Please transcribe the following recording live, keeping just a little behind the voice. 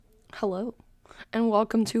Hello, and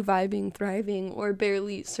welcome to Vibing, Thriving, or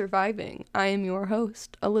Barely Surviving. I am your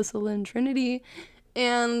host, Alyssa Lynn Trinity,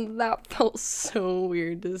 and that felt so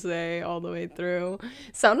weird to say all the way through.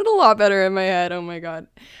 Sounded a lot better in my head, oh my god.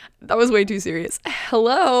 That was way too serious.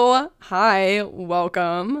 Hello, hi,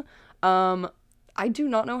 welcome. I do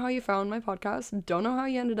not know how you found my podcast, don't know how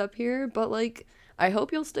you ended up here, but I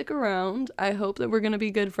hope you'll stick around. I hope that we're gonna be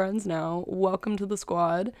good friends now. Welcome to the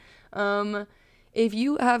squad. If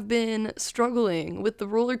you have been struggling with the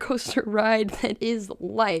roller coaster ride that is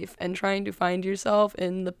life and trying to find yourself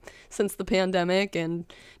since the pandemic and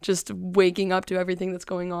just waking up to everything that's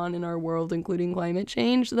going on in our world, including climate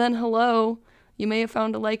change, then hello. You may have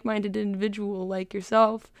found a like-minded individual like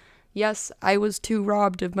yourself. Yes, I was too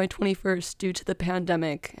robbed of my 21st due to the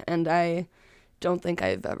pandemic, and I don't think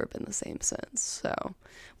I've ever been the same since. So,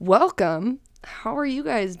 welcome. How are you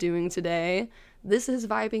guys doing today? This is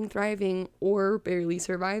Vibing, Thriving, or Barely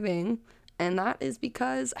Surviving, and that is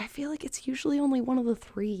because I feel like it's usually only one of the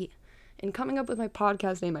three. In coming up with my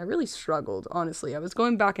podcast name, I really struggled, honestly. I was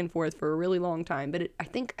going back and forth for a really long time, but I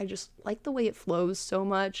think I just like the way it flows so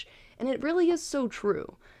much, and it really is so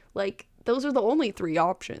true. Those are the only three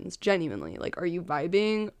options, genuinely. Are you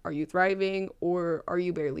vibing, are you thriving, or are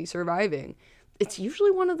you barely surviving? It's usually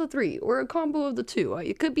one of the three, or a combo of the two.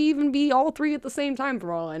 It could even be all three at the same time,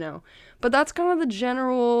 for all I know. But that's kind of the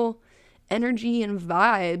general energy and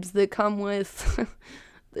vibes that come with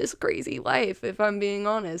this crazy life, if I'm being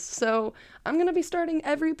honest. So I'm going to be starting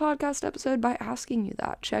every podcast episode by asking you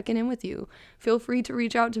that, checking in with you. Feel free to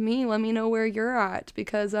reach out to me. Let me know where you're at,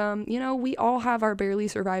 because, we all have our barely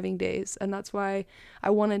surviving days. And that's why I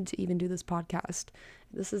wanted to even do this podcast.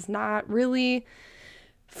 This is not really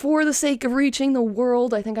for the sake of reaching the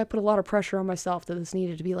world. I think I put a lot of pressure on myself that this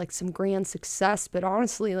needed to be some grand success, but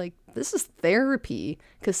honestly, this is therapy,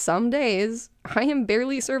 because some days I am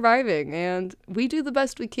barely surviving, and we do the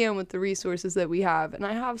best we can with the resources that we have, and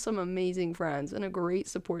I have some amazing friends and a great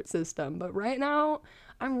support system, but right now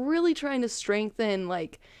I'm really trying to strengthen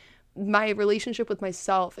my relationship with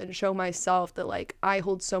myself and show myself that I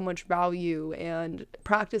hold so much value and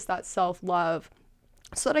practice that self-love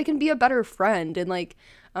so that I can be a better friend and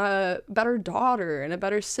a better daughter and a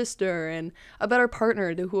better sister and a better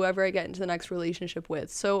partner to whoever I get into the next relationship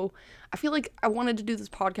with. So I feel like I wanted to do this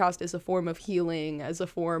podcast as a form of healing, as a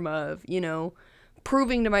form of,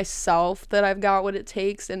 proving to myself that I've got what it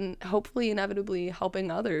takes, and hopefully inevitably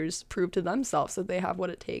helping others prove to themselves that they have what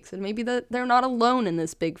it takes, and maybe that they're not alone in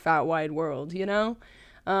this big fat wide world,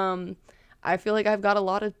 I feel like I've got a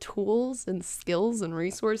lot of tools and skills and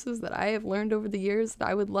resources that I have learned over the years that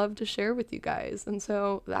I would love to share with you guys. And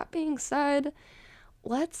so that being said,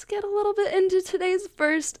 let's get a little bit into today's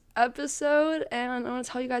first episode, and I want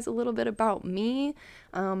to tell you guys a little bit about me,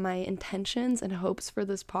 my intentions and hopes for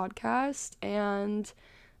this podcast, and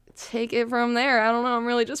take it from there. I don't know, I'm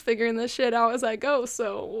really just figuring this shit out as I go,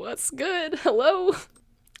 so what's good? Hello?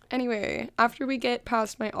 Anyway, after we get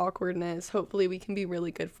past my awkwardness, hopefully we can be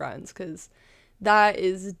really good friends, because that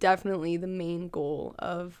is definitely the main goal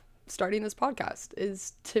of starting this podcast,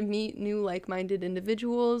 is to meet new like-minded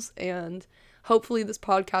individuals, and hopefully this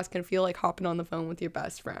podcast can feel like hopping on the phone with your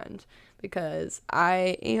best friend, because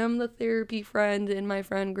I am the therapy friend in my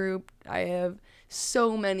friend group. I have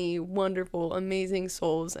so many wonderful, amazing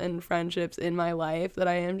souls and friendships in my life that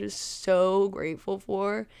I am just so grateful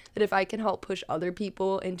for, that if I can help push other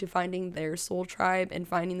people into finding their soul tribe and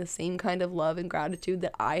finding the same kind of love and gratitude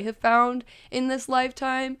that I have found in this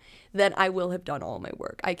lifetime, then I will have done all my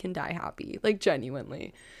work. I can die happy,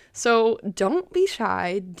 genuinely. So don't be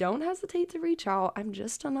shy. Don't hesitate to reach out. I'm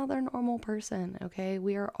just another normal person, okay?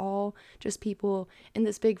 We are all just people in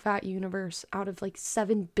this big fat universe out of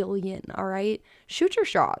 7 billion, all right? Shoot your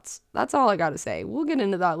shots. That's all I gotta say. We'll get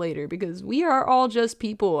into that later, because we are all just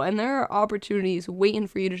people, and there are opportunities waiting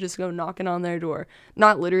for you to just go knocking on their door.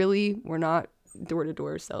 Not literally. We're not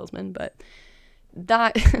door-to-door salesmen, but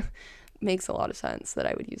that makes a lot of sense that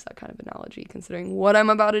I would use that kind of analogy considering what I'm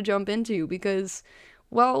about to jump into, because,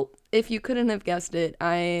 well, if you couldn't have guessed it,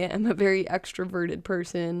 I am a very extroverted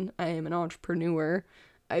person. I am an entrepreneur.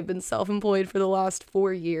 I've been self-employed for the last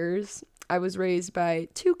 4 years. I was raised by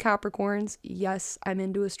 2 Capricorns. Yes, I'm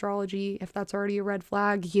into astrology. If that's already a red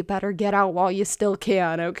flag, you better get out while you still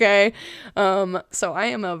can, okay? So I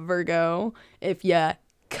am a Virgo. If you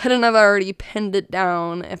couldn't have already pinned it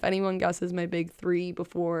down, if anyone guesses my big 3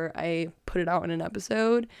 before I put it out in an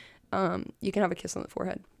episode, you can have a kiss on the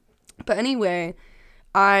forehead. But anyway,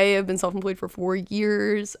 I have been self-employed for 4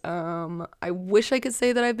 years. I wish I could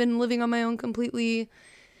say that I've been living on my own completely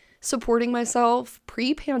supporting myself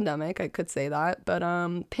pre-pandemic, I could say that, but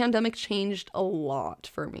pandemic changed a lot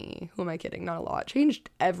for me. Who am I kidding? Not a lot.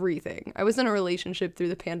 Changed everything. I was in a relationship through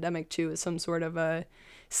the pandemic too, as some sort of a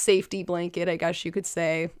safety blanket, I guess you could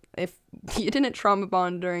say. If you didn't trauma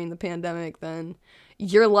bond during the pandemic, then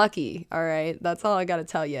you're lucky, all right? That's all I got to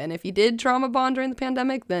tell you. And if you did trauma bond during the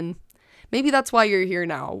pandemic, then maybe that's why you're here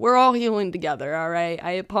now. We're all healing together, all right?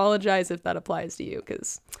 I apologize if that applies to you,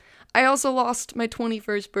 because I also lost my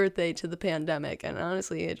 21st birthday to the pandemic, and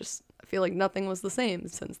honestly, I feel like nothing was the same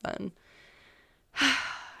since then.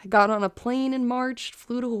 I got on a plane in March,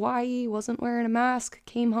 flew to Hawaii, wasn't wearing a mask,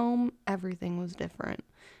 came home, everything was different.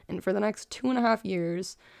 And for the next 2.5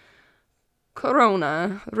 years,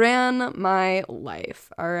 Corona ran my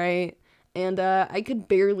life, all right? And I could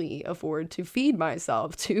barely afford to feed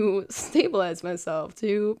myself, to stabilize myself,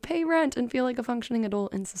 to pay rent and feel like a functioning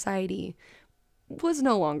adult in society. Was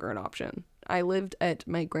no longer an option. I lived at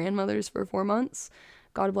my grandmother's for 4 months.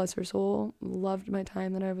 God bless her soul. Loved my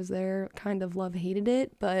time that I was there. Kind of hated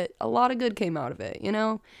it, but a lot of good came out of it, you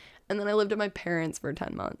know? And then I lived at my parents' for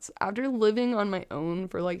 10 months. After living on my own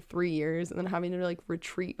for like 3 years and then having to like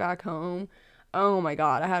retreat back home, oh my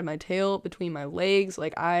God, I had my tail between my legs.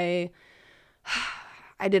 Like I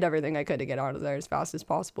did everything I could to get out of there as fast as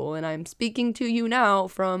possible. And I'm speaking to you now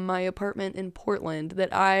from my apartment in Portland that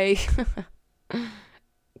I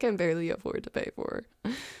can barely afford to pay for.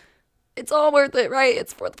 It's all worth it, right?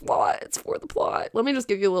 It's for the plot. It's for the plot. Let me just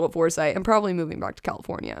give you a little foresight. I'm probably moving back to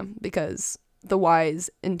California because the wise,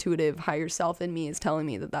 intuitive, higher self in me is telling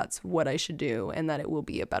me that that's what I should do and that it will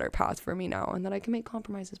be a better path for me now and that I can make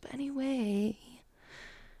compromises. But anyway,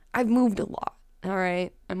 I've moved a lot, all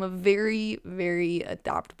right? I'm a very, very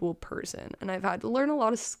adaptable person, and I've had to learn a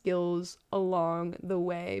lot of skills along the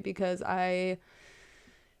way because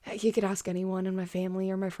you could ask anyone in my family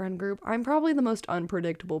or my friend group. I'm probably the most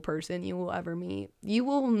unpredictable person you will ever meet. You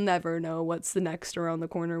will never know what's the next around the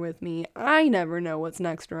corner with me. I never know what's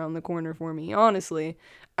next around the corner for me, honestly.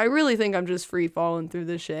 I really think I'm just free falling through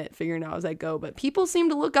this shit, figuring out as I go. But people seem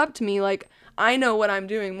to look up to me like I know what I'm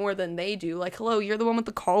doing more than they do. Like, hello, you're the one with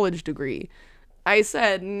the college degree. I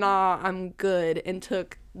said, nah, I'm good, and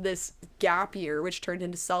took this gap year, which turned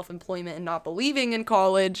into self-employment and not believing in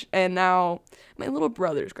college, and now my little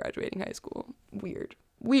brother's graduating high school.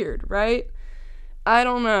 Weird, right? I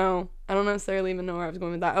don't know. I don't necessarily even know where I was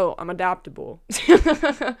going with that. Oh, I'm adaptable.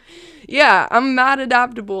 Yeah, I'm mad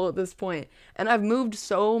adaptable at this point. And I've moved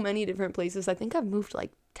so many different places. I think I've moved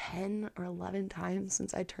like 10 or 11 times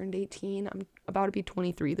since I turned 18. I'm about to be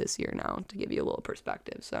 23 this year now, to give you a little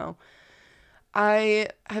perspective. So I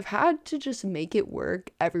have had to just make it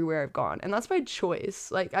work everywhere I've gone. And that's by choice.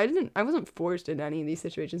 Like, I wasn't forced into any of these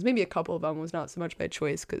situations. Maybe a couple of them was not so much by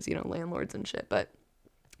choice because, you know, landlords and shit. But,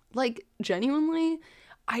 like, genuinely,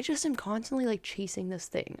 I just am constantly, like, chasing this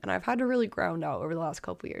thing. And I've had to really ground out over the last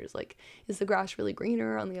couple of years. Like, is the grass really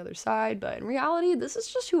greener on the other side? But in reality, this is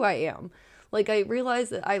just who I am. Like, I realize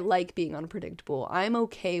that I like being unpredictable. I'm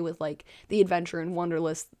okay with, like, the adventure and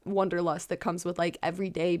wanderlust that comes with, like, every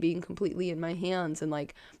day being completely in my hands and,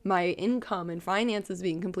 like, my income and finances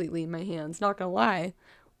being completely in my hands. Not gonna lie,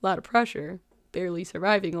 a lot of pressure, barely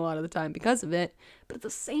surviving a lot of the time because of it. But at the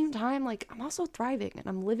same time, like, I'm also thriving and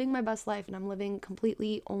I'm living my best life and I'm living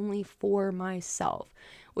completely only for myself,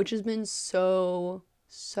 which has been so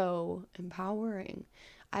empowering.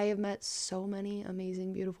 I have met so many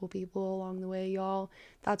amazing, beautiful people along the way, y'all.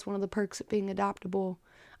 That's one of the perks of being adaptable.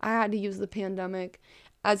 I had to use the pandemic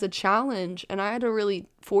as a challenge, and I had to really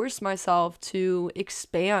force myself to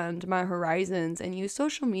expand my horizons and use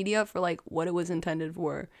social media for, like, what it was intended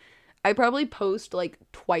for. I probably post, like,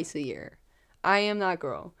 twice a year. I am that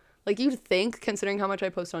girl. Like, you'd think, considering how much I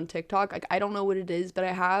post on TikTok, like, I don't know what it is, but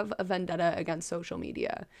I have a vendetta against social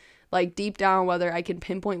media. Like, deep down, whether I can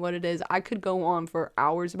pinpoint what it is, I could go on for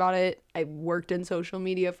hours about it. I worked in social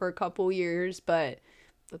media for a couple years, but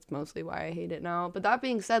that's mostly why I hate it now. But that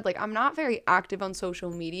being said, like, I'm not very active on social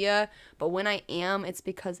media, but when I am, it's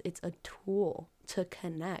because it's a tool to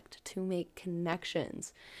connect, to make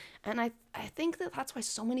connections. And I think that that's why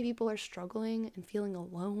so many people are struggling and feeling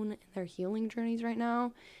alone in their healing journeys right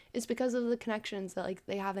now. It's because of the connections that, like,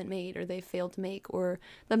 they haven't made or they failed to make, or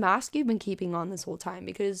the mask you've been keeping on this whole time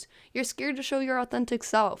because you're scared to show your authentic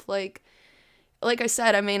self. Like I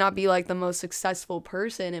said, I may not be, like, the most successful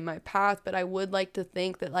person in my path, but I would like to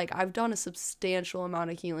think that, like, I've done a substantial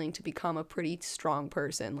amount of healing to become a pretty strong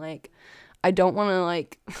person. Like, I don't want to,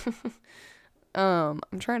 like, I'm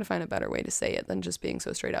trying to find a better way to say it than just being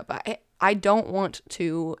so straight up. But I don't want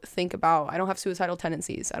to think about, I don't have suicidal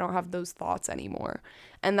tendencies. I don't have those thoughts anymore.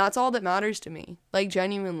 And that's all that matters to me. Like,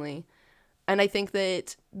 genuinely. And I think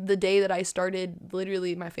that the day that I started,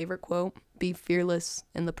 literally my favorite quote, be fearless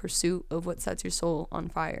in the pursuit of what sets your soul on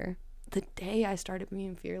fire. The day I started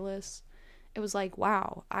being fearless, it was like,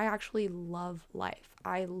 wow, I actually love life.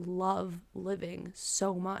 I love living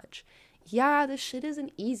so much. Yeah, this shit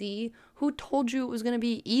isn't easy. Who told you it was going to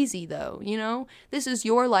be easy, though? You know, this is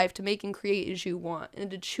your life to make and create as you want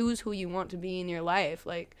and to choose who you want to be in your life.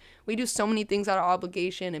 Like, we do so many things out of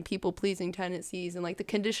obligation and people-pleasing tendencies and, like, the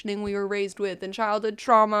conditioning we were raised with and childhood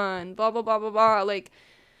trauma and blah, blah, blah, blah, blah. Like,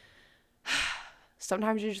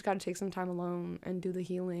 sometimes you just got to take some time alone and do the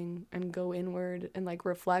healing and go inward and, like,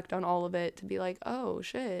 reflect on all of it to be like, oh,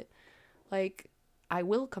 shit. Like, I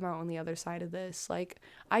will come out on the other side of this. Like,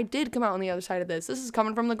 I did come out on the other side of this. This is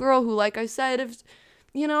coming from the girl who, like I said,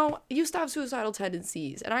 used to have suicidal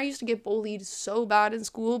tendencies. And I used to get bullied so bad in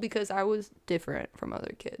school because I was different from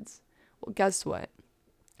other kids. Well, guess what?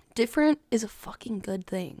 Different is a fucking good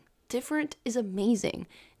thing. Different is amazing.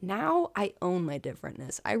 Now I own my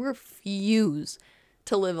differentness. I refuse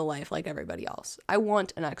to live a life like everybody else. I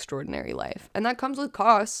want an extraordinary life. And that comes with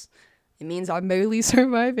costs. It means I'm barely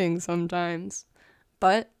surviving sometimes.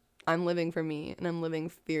 But I'm living for me, and I'm living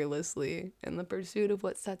fearlessly in the pursuit of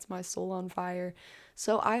what sets my soul on fire.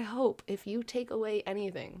 So I hope if you take away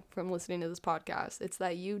anything from listening to this podcast, it's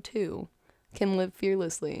that you too can live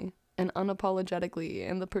fearlessly and unapologetically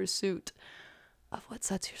in the pursuit of what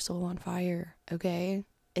sets your soul on fire, okay?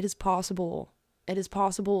 It is possible. It is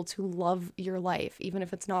possible to love your life, even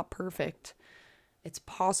if it's not perfect. It's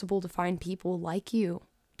possible to find people like you.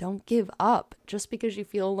 Don't give up just because you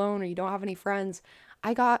feel alone or you don't have any friends.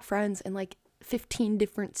 I got friends in like 15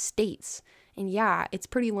 different states. And yeah, it's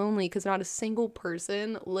pretty lonely because not a single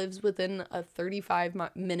person lives within a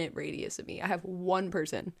 35-minute radius of me. I have one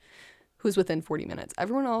person who's within 40 minutes.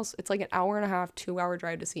 Everyone else, it's like an hour and a half, 2-hour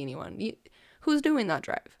drive to see anyone. Who's doing that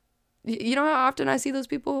drive? You know how often I see those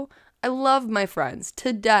people? I love my friends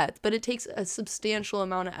to death, but it takes a substantial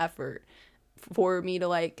amount of effort for me to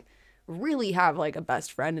like really have like a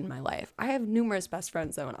best friend in my life. I have numerous best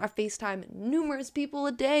friends though, and I FaceTime numerous people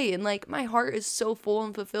a day, and like my heart is so full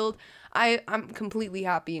and fulfilled. I'm completely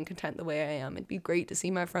happy and content the way I am. It'd be great to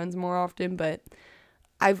see my friends more often, but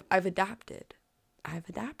I've adapted.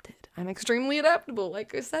 I'm extremely adaptable.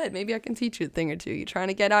 Like I said, maybe I can teach you a thing or two. You trying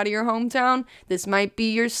to get out of your hometown? This might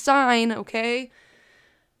be your sign, okay?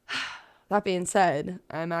 That being said,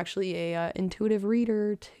 I'm actually a intuitive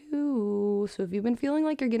reader too. So if you've been feeling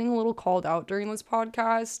like you're getting a little called out during this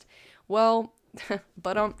podcast, well,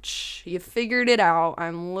 but you figured it out.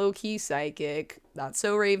 I'm low-key psychic. That's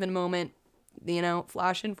so Raven moment. You know,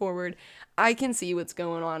 flashing forward, I can see what's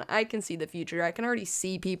going on. I can see the future. I can already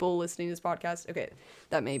see people listening to this podcast. Okay,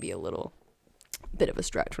 that may be a little bit of a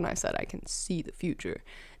stretch when I said I can see the future.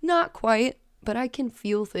 Not quite, but I can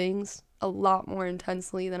feel things a lot more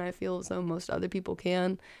intensely than I feel as though most other people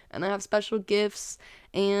can. And I have special gifts,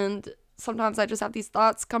 and sometimes I just have these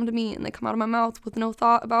thoughts come to me and they come out of my mouth with no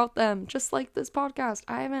thought about them. Just like this podcast.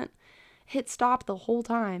 I haven't hit stop the whole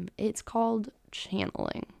time. It's called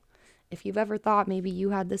channeling. If you've ever thought maybe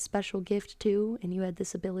you had this special gift too, and you had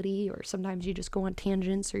this ability, or sometimes you just go on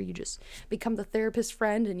tangents, or you just become the therapist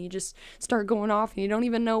friend and you just start going off and you don't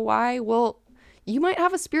even know why, well, you might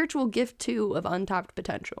have a spiritual gift too of untapped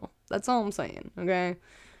potential. That's all I'm saying, okay?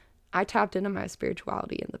 I tapped into my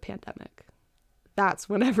spirituality in the pandemic. That's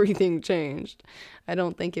when everything changed. I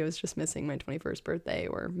don't think it was just missing my 21st birthday,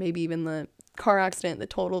 or maybe even the car accident that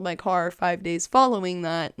totaled my car 5 days following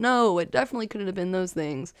that. No, it definitely couldn't have been those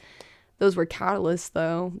things. Those were catalysts,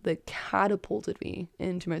 though, that catapulted me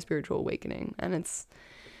into my spiritual awakening. And it's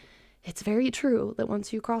very true that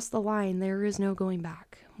once you cross the line, there is no going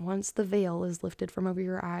back. Once the veil is lifted from over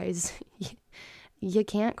your eyes, you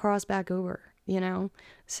can't cross back over, you know?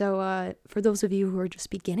 So for those of you who are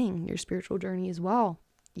just beginning your spiritual journey as well,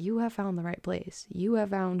 you have found the right place. You have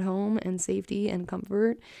found home and safety and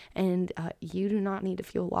comfort, and you do not need to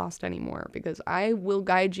feel lost anymore, because I will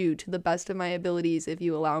guide you to the best of my abilities if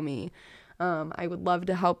you allow me. I would love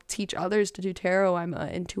to help teach others to do tarot. I'm an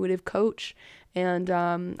intuitive coach, and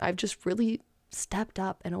I've just really stepped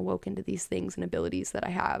up and awoken to these things and abilities that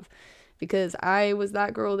I have, because I was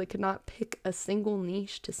that girl that could not pick a single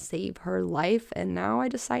niche to save her life, and now I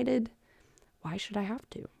decided, why should I have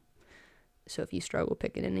to? So if you struggle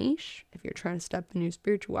picking a niche, if you're trying to step into your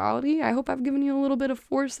spirituality, I hope I've given you a little bit of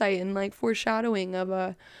foresight and like foreshadowing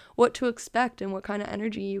of what to expect and what kind of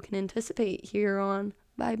energy you can anticipate here on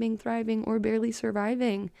Vibing, Thriving, or Barely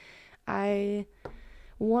Surviving. I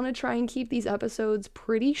want to try and keep these episodes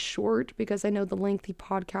pretty short because I know the lengthy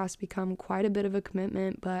podcasts become quite a bit of a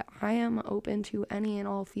commitment, but I am open to any and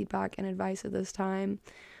all feedback and advice at this time.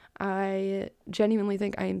 I genuinely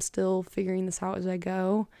think I am still figuring this out as I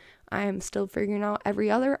go. I am still figuring out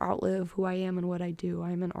every other outlet of who I am and what I do.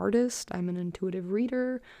 I'm an artist, I'm an intuitive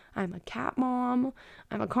reader, I'm a cat mom,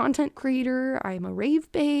 I'm a content creator, I'm a rave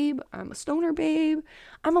babe, I'm a stoner babe.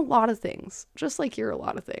 I'm a lot of things, just like you're a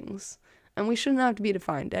lot of things. And we shouldn't have to be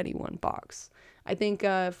defined to any one box. I think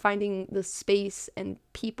finding the space and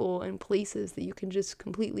people and places that you can just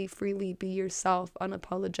completely freely be yourself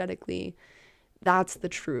unapologetically, that's the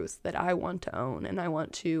truth that I want to own and I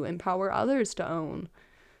want to empower others to own.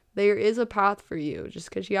 There is a path for you. Just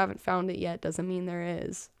because you haven't found it yet doesn't mean there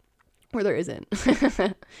is. Or there isn't.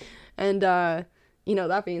 And,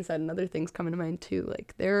 that being said, another thing's coming to mind too.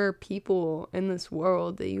 Like, there are people in this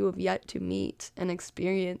world that you have yet to meet and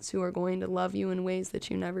experience who are going to love you in ways that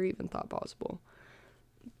you never even thought possible.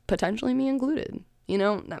 Potentially me included.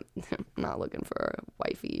 Not looking for a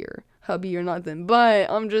wifey or hubby or nothing. But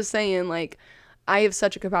I'm just saying, like, I have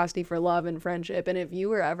such a capacity for love and friendship, and if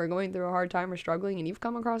you are ever going through a hard time or struggling and you've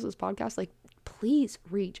come across this podcast, like, please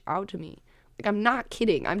reach out to me. Like, I'm not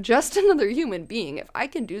kidding. I'm just another human being. If I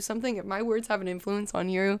can do something, if my words have an influence on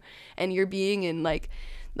you and your being, and, like,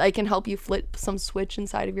 I can help you flip some switch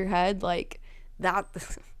inside of your head, like,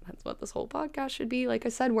 that's what this whole podcast should be. Like I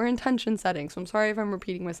said, we're intention setting, so I'm sorry if I'm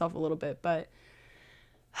repeating myself a little bit, but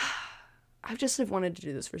I've just wanted to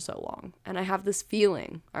do this for so long, and I have this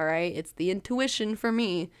feeling, all right? It's the intuition for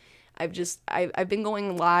me. I've been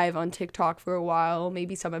going live on TikTok for a while.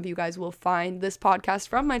 Maybe some of you guys will find this podcast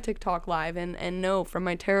from my TikTok live and know from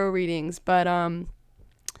my tarot readings, but I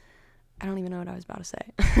don't even know what I was about to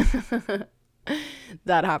say.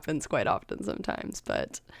 That happens quite often sometimes,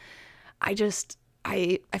 but I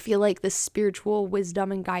feel like this spiritual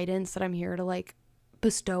wisdom and guidance that I'm here to, like,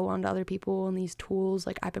 bestow onto other people, and these tools,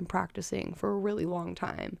 like, I've been practicing for a really long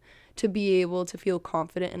time to be able to feel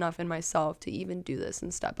confident enough in myself to even do this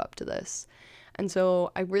and step up to this. And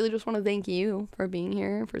so I really just want to thank you for being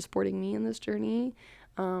here, for supporting me in this journey.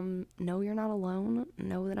 Know you're not alone.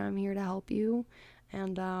 Know that I'm here to help you.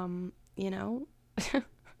 And, I'm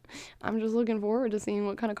just looking forward to seeing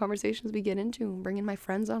what kind of conversations we get into, bringing my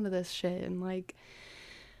friends onto this shit, and, like,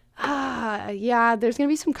 yeah, there's gonna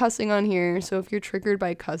be some cussing on here, so if you're triggered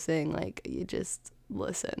by cussing, like, you just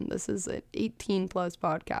listen. This is an 18 plus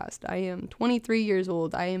podcast. I am 23 years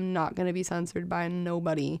old. I am not gonna be censored by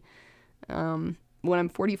nobody. When I'm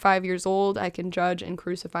 45 years old, I can judge and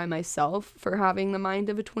crucify myself for having the mind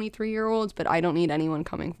of a 23-year-old, but I don't need anyone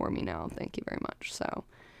coming for me now. Thank you very much. So,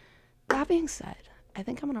 that being said, I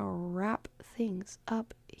think I'm gonna wrap things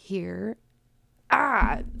up here.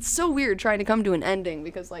 It's so weird trying to come to an ending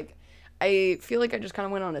because, like, I feel like I just kind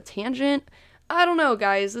of went on a tangent. I don't know,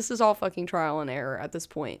 guys. This is all fucking trial and error at this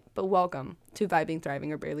point. But welcome to Vibing,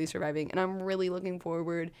 Thriving, or Barely Surviving. And I'm really looking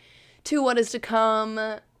forward to what is to come.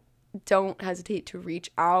 Don't hesitate to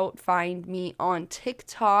reach out. Find me on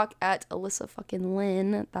TikTok at Alyssa fucking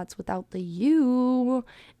Lynn. That's without the U.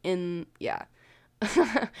 And yeah.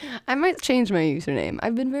 I might change my username.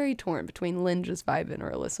 I've been very torn between Lynn Just Vibin'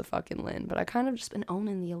 or Alyssa fucking Lynn, but I kind of just been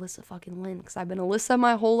owning the Alyssa fucking Lynn because I've been Alyssa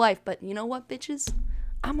my whole life. But you know what, bitches?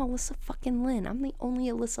 I'm Alyssa fucking Lynn. I'm the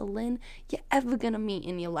only Alyssa Lynn you're ever gonna meet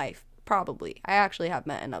in your life. Probably. I actually have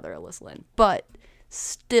met another Alyssa Lynn, but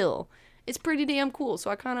still, it's pretty damn cool,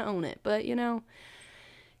 so I kind of own it. But,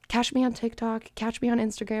 catch me on TikTok, catch me on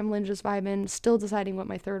Instagram, Lynn Just Vibin'. Still deciding what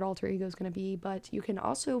my third alter ego is going to be, but you can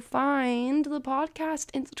also find the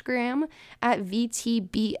podcast Instagram at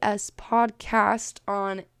VTBS Podcast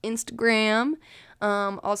on Instagram.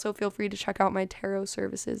 Also, feel free to check out my tarot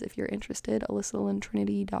services if you're interested,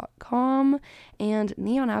 AlyssaLynnTrinity.com and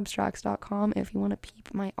NeonAbstracts.com if you want to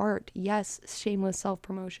peep my art. Yes, shameless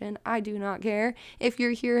self-promotion. I do not care. If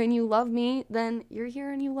you're here and you love me, then you're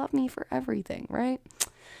here and you love me for everything, right?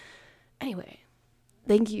 Anyway,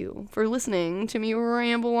 thank you for listening to me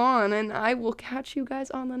ramble on, and I will catch you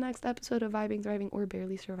guys on the next episode of Vibing, Thriving, or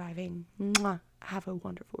Barely Surviving. Mwah. Have a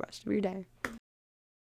wonderful rest of your day.